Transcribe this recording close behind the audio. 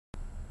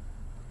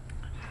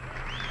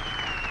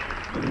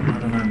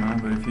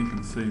if you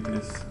can see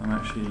this, I'm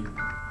actually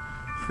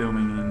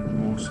filming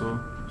in Warsaw.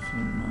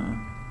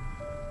 Some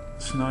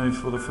snow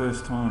for the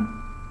first time.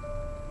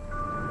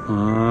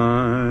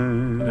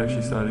 It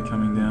actually started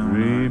coming down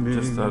when I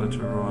just started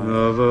to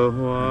arrive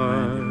and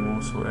land in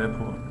Warsaw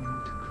Airport.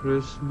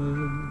 This is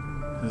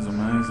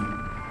amazing.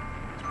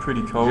 It's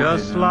pretty cold here.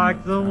 Just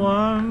like the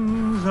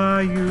ones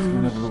I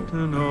used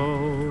to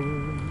know,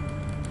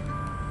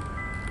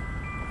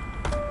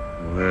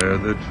 where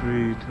the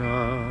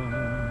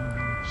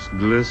treetops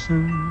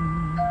glisten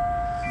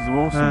This is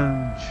awesome.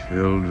 and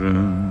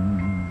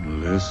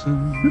children listen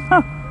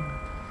to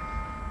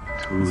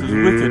This is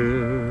hear wicked.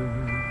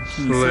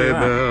 sleigh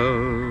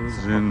bells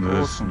in the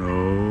awesome.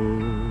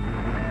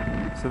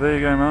 snow. So there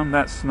you go, Mum,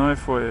 that's snow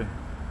for you.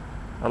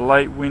 A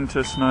late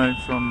winter snow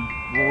from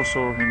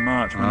Warsaw in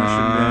March when there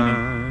shouldn't be any.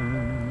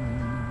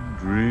 I'm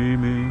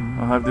dreaming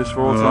I'll have this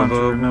for all time to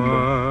of a remember.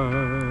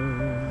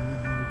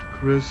 white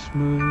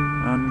Christmas.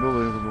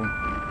 Unbelievable.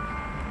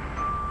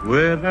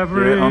 With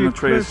every Yeah, on the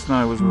tree of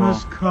snow as well.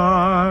 Christmas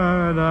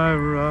card I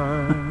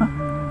write,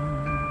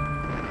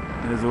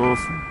 It is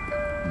awesome.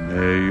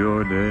 may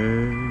your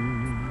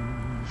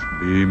days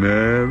be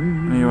merry.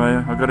 Anyway,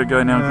 I've got to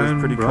go now because it's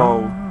pretty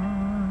cold.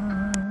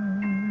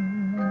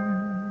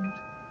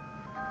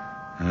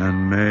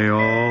 And may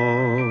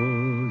all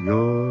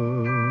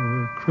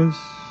your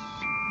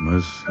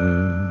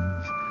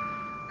Christmases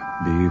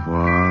be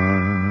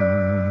white.